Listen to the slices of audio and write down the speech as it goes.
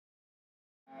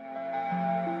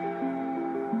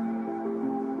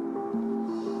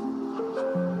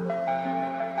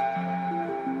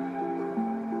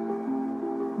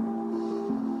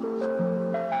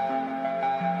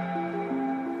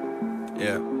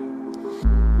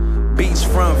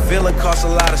Beachfront villa costs a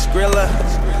lot of Skrilla.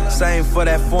 Same for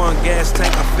that foreign gas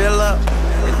tank I fill up.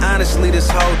 And honestly, this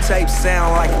whole tape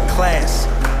sound like a class.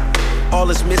 All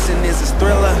it's missing is this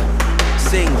Thriller.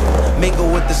 Sing,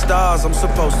 mingle with the stars. I'm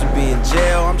supposed to be in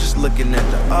jail. I'm just looking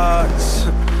at the odds.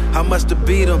 How much to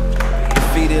beat them?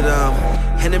 Defeated them.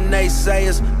 And them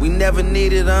naysayers, we never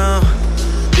needed them.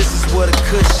 This is what a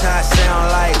kush shot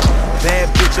sound like. Bad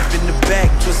bitch up in the back,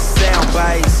 twist sound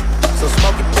bites. So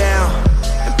smoke it down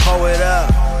and pull it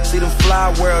up. See them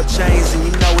fly world chains and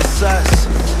you know it's us.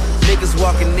 Niggas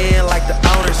walking in like the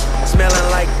owners,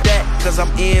 smelling like that cause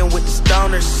I'm in with the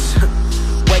stoners.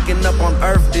 Waking up on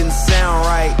earth didn't sound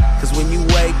right, cause when you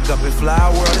wake up in fly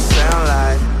world it sound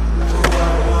like.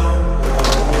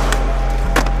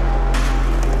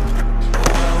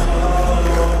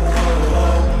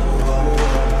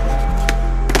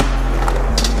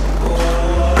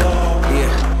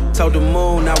 Yeah, told the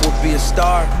moon I would be a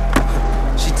star.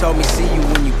 She told me see you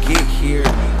when you get here.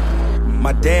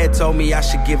 My dad told me I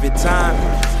should give it time.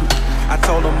 I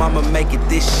told him I'ma make it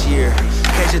this year.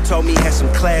 Keisha told me had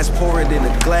some class, pour it in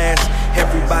a glass.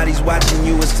 Everybody's watching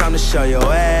you, it's time to show your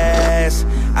ass.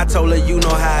 I told her you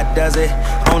know how it does it.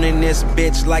 Owning this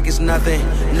bitch like it's nothing,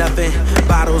 nothing.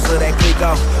 Bottles of that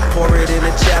Clico, pour it in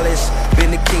a chalice.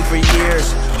 Been the king for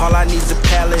years, all I need's a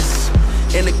palace.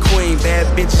 And the queen, bad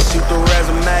bitches shoot the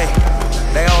resume.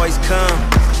 They always come,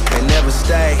 they never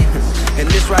stay. And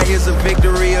this right here's a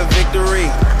victory, a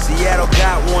victory. Seattle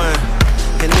got one,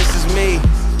 and this is me.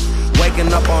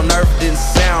 Waking up on earth didn't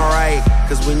sound right,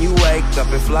 cause when you wake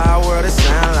up in fly world it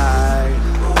sound like.